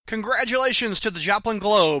Congratulations to the Joplin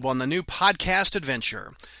Globe on the new podcast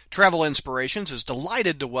adventure. Travel Inspirations is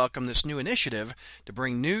delighted to welcome this new initiative to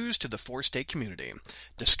bring news to the four-state community.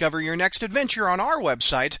 Discover your next adventure on our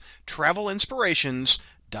website,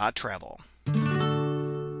 travelinspirations.travel.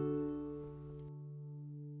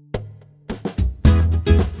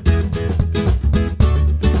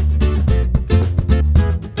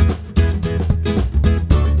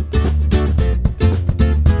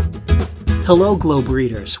 Hello, Globe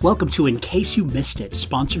readers. Welcome to In Case You Missed It,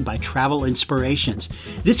 sponsored by Travel Inspirations.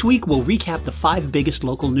 This week, we'll recap the 5 biggest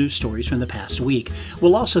local news stories from the past week.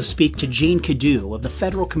 We'll also speak to Gene Cadieux of the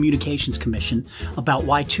Federal Communications Commission about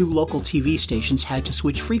why 2 local TV stations had to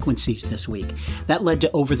switch frequencies this week. That led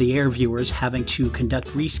to over-the-air viewers having to conduct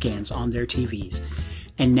rescans on their TVs.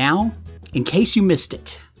 And now, In Case You Missed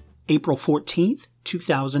It, April 14th,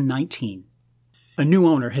 2019. A new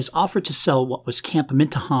owner has offered to sell what was Camp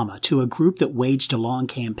Mintahama to a group that waged a long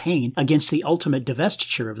campaign against the ultimate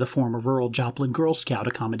divestiture of the former rural Joplin Girl Scout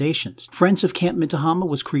accommodations. Friends of Camp Mintahama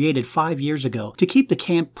was created 5 years ago to keep the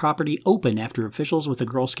camp property open after officials with the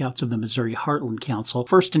Girl Scouts of the Missouri Heartland Council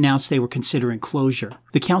first announced they were considering closure.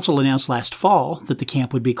 The council announced last fall that the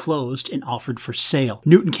camp would be closed and offered for sale.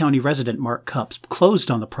 Newton County resident Mark Cupps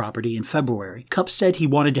closed on the property in February. Cupps said he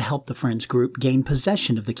wanted to help the Friends group gain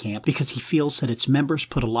possession of the camp because he feels that its members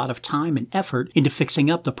put a lot of time and effort into fixing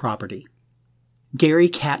up the property. Gary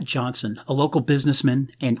Cat Johnson, a local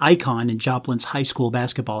businessman and icon in Joplin's high school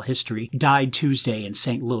basketball history, died Tuesday in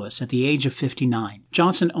St. Louis at the age of 59.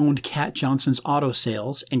 Johnson owned Cat Johnson's Auto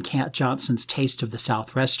Sales and Cat Johnson's Taste of the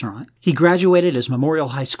South restaurant. He graduated as Memorial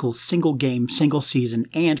High School's single-game, single-season,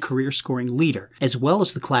 and career-scoring leader, as well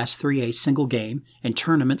as the Class 3A single-game and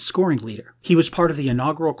tournament scoring leader. He was part of the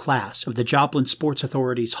inaugural class of the Joplin Sports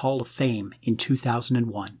Authority's Hall of Fame in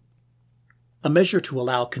 2001. A measure to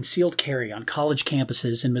allow concealed carry on college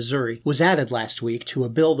campuses in Missouri was added last week to a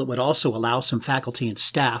bill that would also allow some faculty and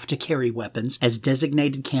staff to carry weapons as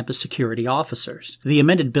designated campus security officers. The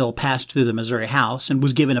amended bill passed through the Missouri House and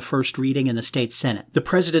was given a first reading in the state Senate. The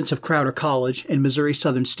presidents of Crowder College and Missouri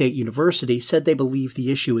Southern State University said they believe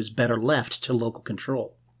the issue is better left to local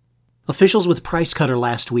control. Officials with Price Cutter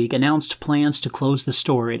last week announced plans to close the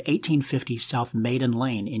store at 1850 South Maiden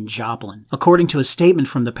Lane in Joplin. According to a statement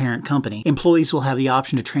from the parent company, employees will have the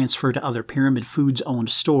option to transfer to other Pyramid Foods-owned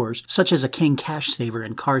stores, such as a King Cash Saver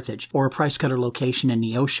in Carthage, or a Price Cutter location in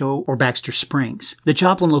Neosho or Baxter Springs. The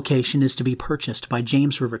Joplin location is to be purchased by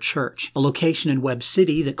James River Church. A location in Webb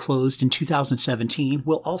City that closed in 2017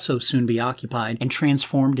 will also soon be occupied and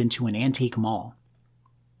transformed into an antique mall.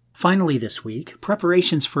 Finally this week,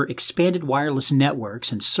 preparations for expanded wireless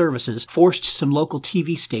networks and services forced some local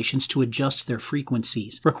TV stations to adjust their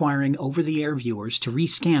frequencies, requiring over-the-air viewers to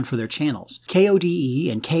rescan for their channels.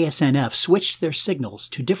 KODE and KSNF switched their signals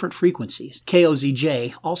to different frequencies.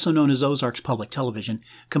 KOZJ, also known as Ozarks Public Television,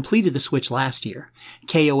 completed the switch last year.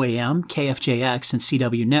 KOAM, KFJX, and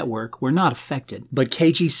CW Network were not affected, but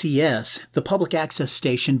KGCS, the public access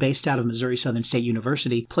station based out of Missouri Southern State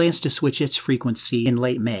University, plans to switch its frequency in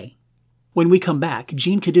late May. When we come back,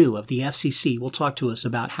 Gene Cadieux of the FCC will talk to us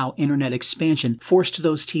about how internet expansion forced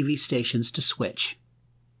those TV stations to switch.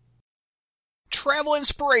 Travel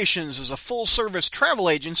Inspirations is a full-service travel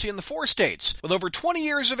agency in the 4 states with over 20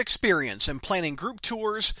 years of experience in planning group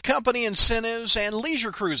tours, company incentives, and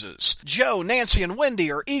leisure cruises. Joe, Nancy, and Wendy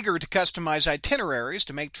are eager to customize itineraries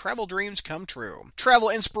to make travel dreams come true. Travel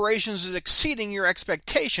Inspirations is exceeding your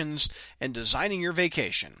expectations and designing your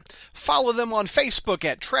vacation. Follow them on Facebook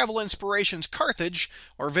at Travel Inspirations Carthage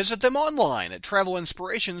or visit them online at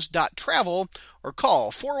travelinspirations.travel or call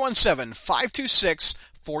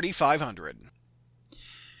 417-526-4500.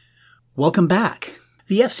 Welcome back.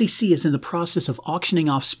 The FCC is in the process of auctioning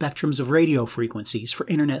off spectrums of radio frequencies for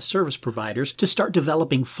internet service providers to start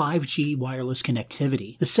developing 5G wireless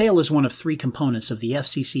connectivity. The sale is one of 3 components of the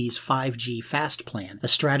FCC's 5G Fast Plan, a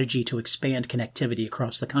strategy to expand connectivity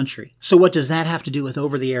across the country. So what does that have to do with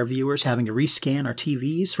over-the-air viewers having to rescan our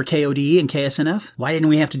TVs for KODE and KSNF? Why didn't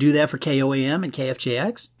we have to do that for KOAM and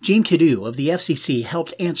KFJX? Gene Cadieux of the FCC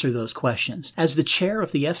helped answer those questions. As the chair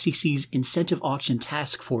of the FCC's Incentive Auction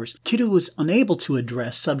Task Force, Cadieux was unable to address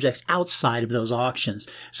subjects outside of those auctions,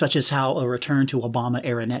 such as how a return to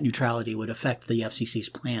Obama-era net neutrality would affect the FCC's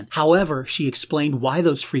plan. However, she explained why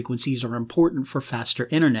those frequencies are important for faster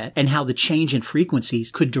internet and how the change in frequencies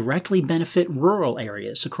could directly benefit rural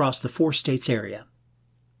areas across the 4 states area.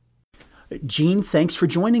 Gene, thanks for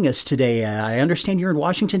joining us today. I understand you're in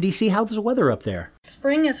Washington, D.C. How's the weather up there?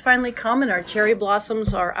 Spring has finally come and our cherry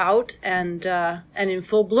blossoms are out and in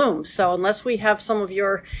full bloom. So unless we have some of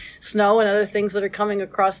your snow and other things that are coming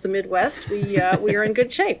across the Midwest, we are in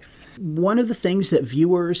good shape. One of the things that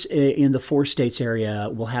viewers in the 4 states area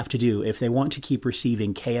will have to do if they want to keep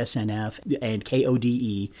receiving KSNF and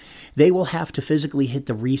KODE, they will have to physically hit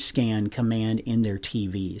the rescan command in their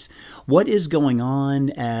TVs. What is going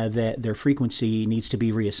on that their frequency needs to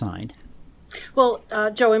be reassigned? Well,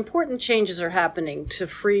 Joe, important changes are happening to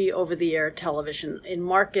free over-the-air television in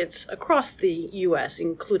markets across the U.S.,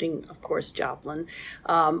 including, of course, Joplin.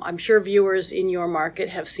 I'm sure viewers in your market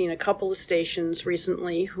have seen a couple of stations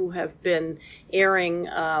recently who have been airing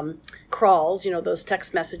crawls, those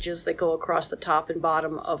text messages that go across the top and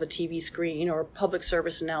bottom of a TV screen, or public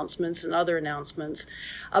service announcements and other announcements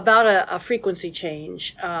about a frequency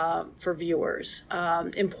change for viewers.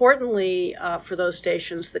 Importantly, for those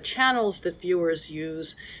stations, the channels that viewers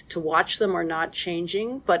use to watch them are not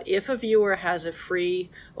changing, but if a viewer has a free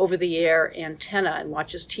over-the-air antenna and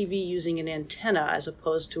watches TV using an antenna as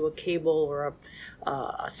opposed to a cable or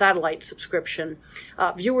a satellite subscription,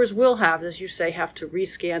 viewers will have, as you say, have to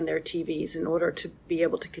rescan their TVs in order to be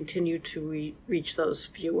able to continue to reach those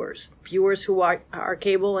viewers. Viewers who are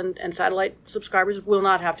cable and satellite subscribers will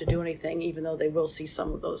not have to do anything, even though they will see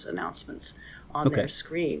some of those announcements on their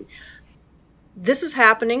screen. This is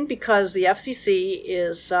happening because the FCC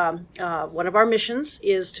is, one of our missions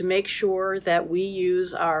is to make sure that we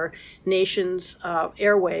use our nation's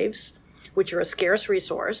airwaves, which are a scarce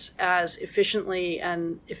resource, as efficiently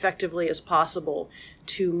and effectively as possible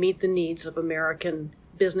to meet the needs of American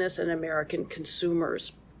business and American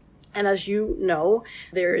consumers. And as you know,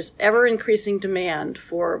 there is ever increasing demand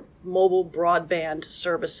for mobile broadband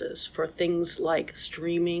services, for things like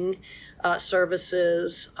streaming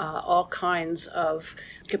services, all kinds of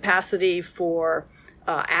capacity for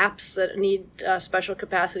apps that need special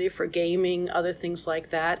capacity for gaming, other things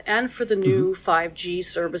like that, and for the new 5G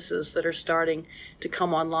services that are starting to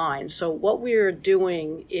come online. So what we're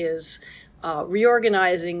doing is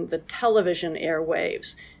reorganizing the television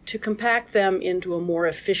airwaves to compact them into a more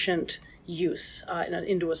efficient use,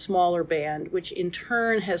 into a smaller band, which in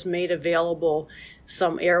turn has made available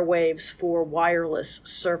some airwaves for wireless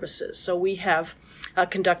services. So we have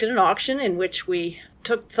conducted an auction in which we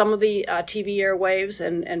took some of the TV airwaves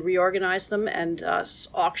and reorganized them and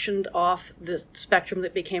auctioned off the spectrum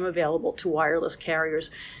that became available to wireless carriers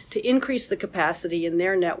to increase the capacity in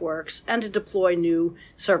their networks and to deploy new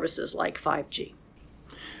services like 5G.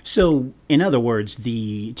 So, in other words,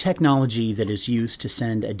 the technology that is used to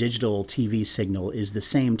send a digital TV signal is the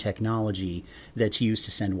same technology that's used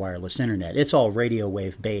to send wireless internet. It's all radio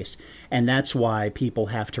wave based, and that's why people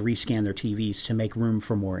have to rescan their TVs to make room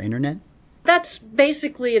for more internet? That's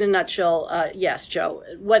basically, in a nutshell, yes, Joe.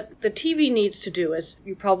 What the TV needs to do, as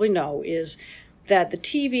you probably know, is that the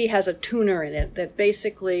TV has a tuner in it that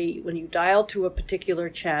basically, when you dial to a particular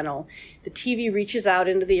channel, the TV reaches out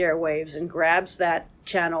into the airwaves and grabs that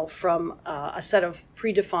channel from a set of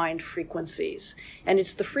predefined frequencies. And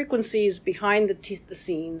it's the frequencies behind the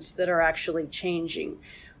scenes that are actually changing,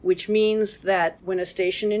 which means that when a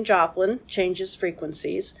station in Joplin changes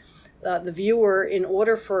frequencies, the viewer, in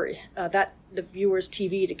order for the viewer's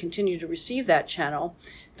TV to continue to receive that channel,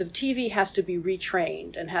 the TV has to be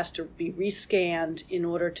retrained and has to be rescanned in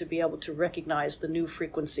order to be able to recognize the new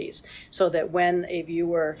frequencies, so that when a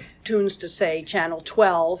viewer tunes to, say, channel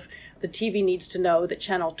 12, the TV needs to know that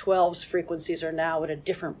channel 12's frequencies are now at a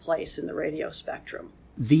different place in the radio spectrum.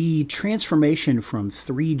 The transformation from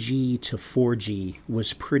 3G to 4G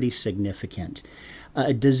was pretty significant.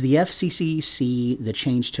 Does the FCC see the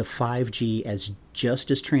change to 5G as just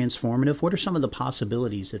as transformative? What are some of the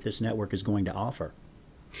possibilities that this network is going to offer?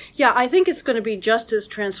 Yeah, I think it's going to be just as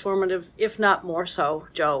transformative, if not more so,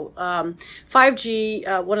 Joe.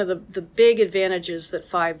 5G, one of the big advantages that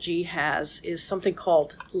 5G has is something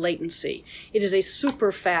called latency. It is a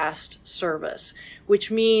super fast service, which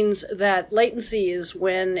means that latency is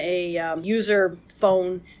when a user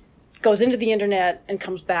phone goes into the internet and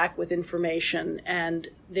comes back with information, and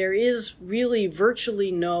there is really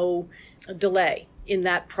virtually no delay in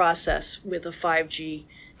that process with a 5G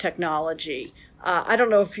technology. I don't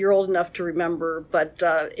know if you're old enough to remember, but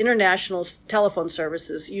international telephone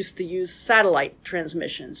services used to use satellite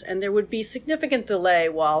transmissions, and there would be significant delay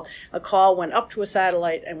while a call went up to a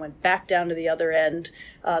satellite and went back down to the other end,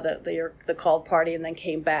 the called party, and then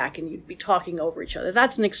came back, and you'd be talking over each other.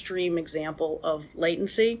 That's an extreme example of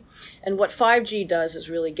latency, and what 5G does is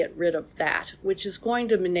really get rid of that, which is going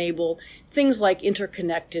to enable things like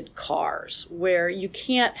interconnected cars, where you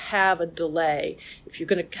can't have a delay. If you're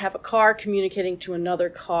going to have a car communicating to another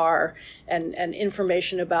car and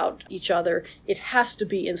information about each other, it has to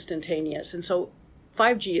be instantaneous. And so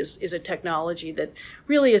 5G is a technology that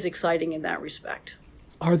really is exciting in that respect.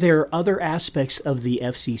 Are there other aspects of the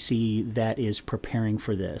FCC that is preparing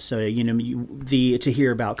for this? So, to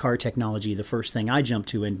hear about car technology, the first thing I jump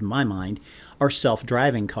to in my mind are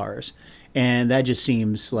self-driving cars. And that just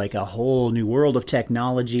seems like a whole new world of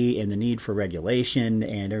technology and the need for regulation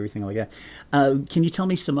and everything like that. Can you tell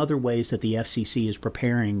me some other ways that the FCC is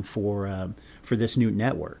preparing for this new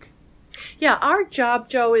network? Yeah, our job,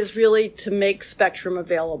 Joe, is really to make spectrum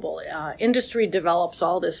available. Industry develops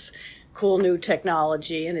all this cool new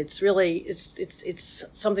technology, and it's really it's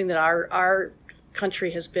something that our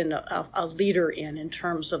country has been a leader in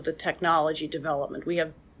terms of the technology development. We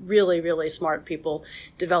have really, really smart people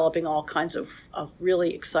developing all kinds of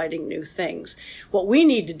really exciting new things. What we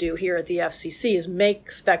need to do here at the FCC is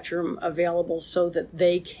make spectrum available so that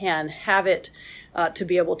they can have it to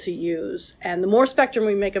be able to use. And the more spectrum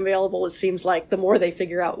we make available, it seems like the more they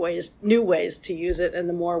figure out new ways to use it, and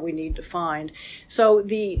the more we need to find. So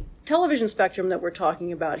the television spectrum that we're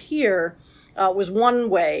talking about here was one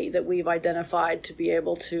way that we've identified to be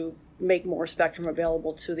able to make more spectrum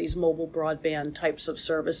available to these mobile broadband types of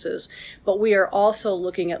services. But we are also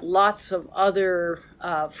looking at lots of other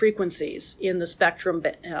frequencies in the spectrum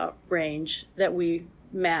range that we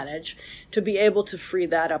manage to be able to free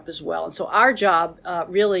that up as well. And so our job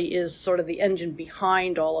really is sort of the engine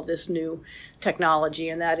behind all of this new technology,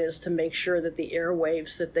 and that is to make sure that the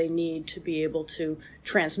airwaves that they need to be able to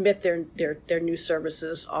transmit their new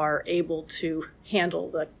services are able to handle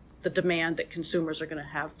the demand that consumers are going to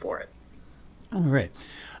have for it. All right.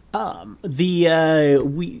 I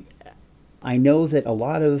know that a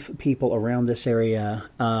lot of people around this area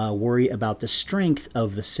worry about the strength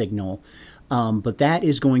of the signal, but that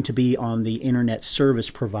is going to be on the internet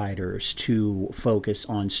service providers to focus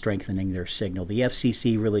on strengthening their signal. The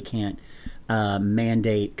FCC really can't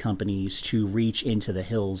mandate companies to reach into the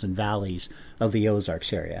hills and valleys of the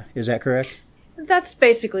Ozarks area. Is that correct? That's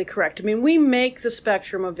basically correct. I mean, we make the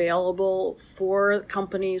spectrum available for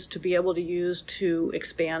companies to be able to use to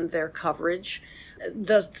expand their coverage.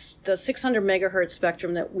 The 600 megahertz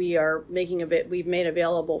spectrum that we've made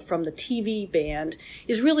available from the TV band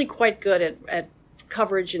is really quite good at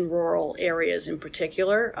coverage in rural areas in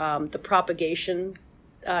particular. The propagation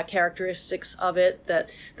characteristics of it, that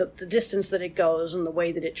the distance that it goes and the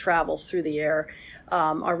way that it travels through the air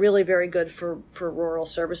are really very good for rural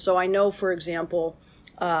service. So I know, for example,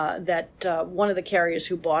 that one of the carriers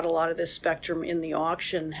who bought a lot of this spectrum in the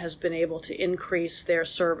auction has been able to increase their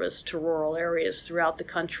service to rural areas throughout the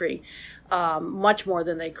country much more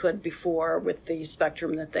than they could before with the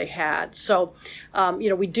spectrum that they had. So,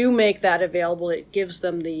 we do make that available. It gives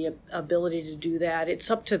them the ability to do that. It's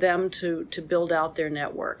up to them to build out their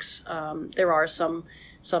networks. There are some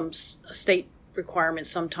state requirements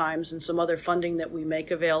sometimes and some other funding that we make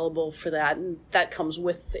available for that, and that comes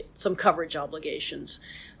with some coverage obligations.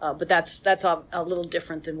 But that's a little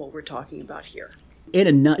different than what we're talking about here. In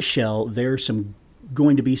a nutshell, there's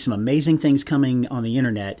going to be some amazing things coming on the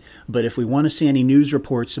internet, but if we want to see any news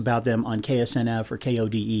reports about them on KSNF or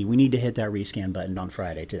KODE, we need to hit that rescan button on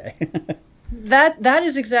Friday today. That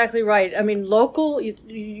is exactly right. I mean, local,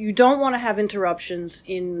 you don't want to have interruptions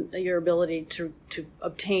in your ability to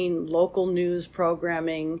obtain local news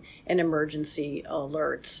programming and emergency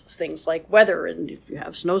alerts, things like weather. And if you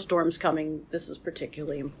have snowstorms coming, this is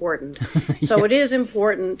particularly important. So it is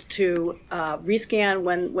important to rescan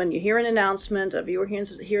when you hear an announcement, a viewer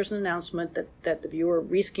hears an announcement, that the viewer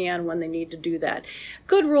rescan when they need to do that.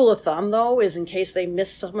 Good rule of thumb, though, is in case they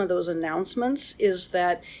miss some of those announcements, is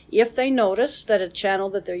that if they notice that a channel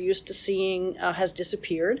that they're used to seeing has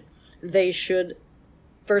disappeared,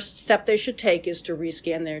 first step they should take is to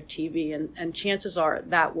rescan their TV, and chances are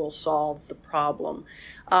that will solve the problem.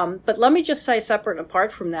 But let me just say, separate and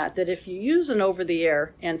apart from that if you use an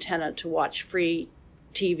over-the-air antenna to watch free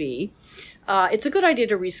TV, it's a good idea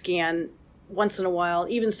to rescan once in a while,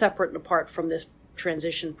 even separate and apart from this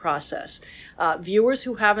transition process. Viewers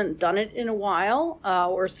who haven't done it in a while,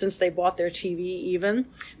 or since they bought their TV even,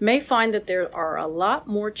 may find that there are a lot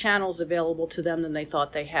more channels available to them than they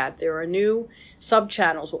thought they had. There are new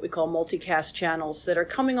sub-channels, what we call multicast channels, that are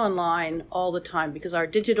coming online all the time because our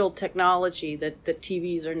digital technology that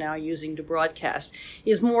TVs are now using to broadcast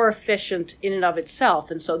is more efficient in and of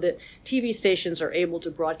itself. And so that TV stations are able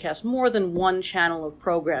to broadcast more than one channel of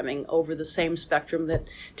programming over the same spectrum that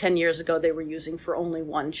 10 years ago they were using for only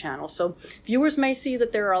one channel. So viewers may see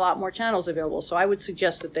that there are a lot more channels available. So I would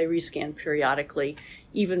suggest that they rescan periodically,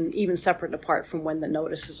 even separate and apart from when the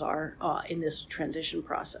notices are in this transition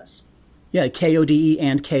process. Yeah, KODE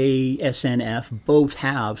and KSNF both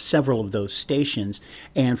have several of those stations,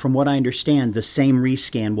 and from what I understand, the same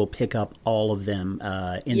rescan will pick up all of them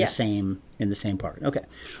in the same part. Okay,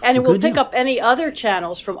 and it will pick up any other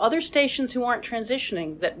channels from other stations who aren't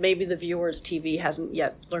transitioning that maybe the viewer's TV hasn't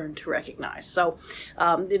yet learned to recognize. So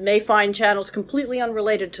it may find channels completely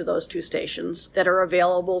unrelated to those two stations that are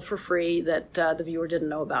available for free that the viewer didn't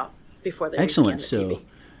know about before they rescan the TV.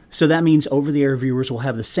 So that means over-the-air viewers will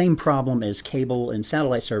have the same problem as cable and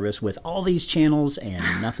satellite service with all these channels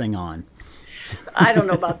and nothing on. I don't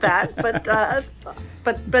know about that,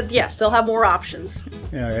 but yes, they'll have more options.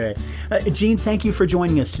 All right. Jean, thank you for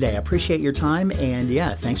joining us today. I appreciate your time, and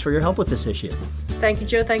thanks for your help with this issue. Thank you,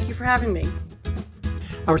 Joe. Thank you for having me.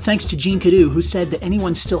 Our thanks to Jean Cadieux, who said that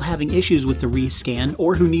anyone still having issues with the rescan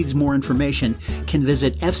or who needs more information can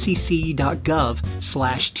visit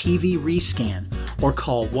fcc.gov/TV rescan or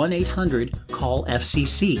call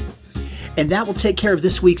 1-800-CALL-FCC. And that will take care of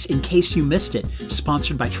this week's In Case You Missed It,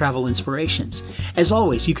 sponsored by Travel Inspirations. As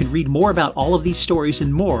always, you can read more about all of these stories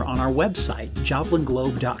and more on our website,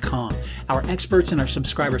 JoplinGlobe.com. Our experts in our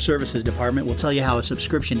subscriber services department will tell you how a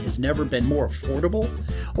subscription has never been more affordable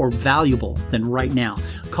or valuable than right now.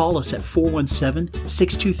 Call us at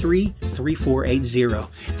 417-623-3480.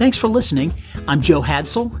 Thanks for listening. I'm Joe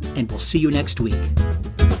Hadsel, and we'll see you next week.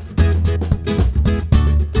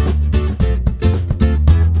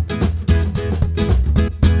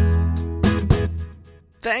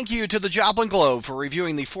 Thank you to the Joplin Globe for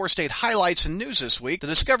reviewing the 4-state highlights and news this week. To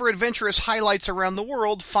discover adventurous highlights around the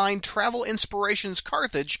world, find Travel Inspirations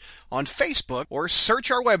Carthage on Facebook or search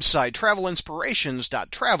our website,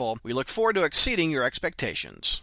 travelinspirations.travel. We look forward to exceeding your expectations.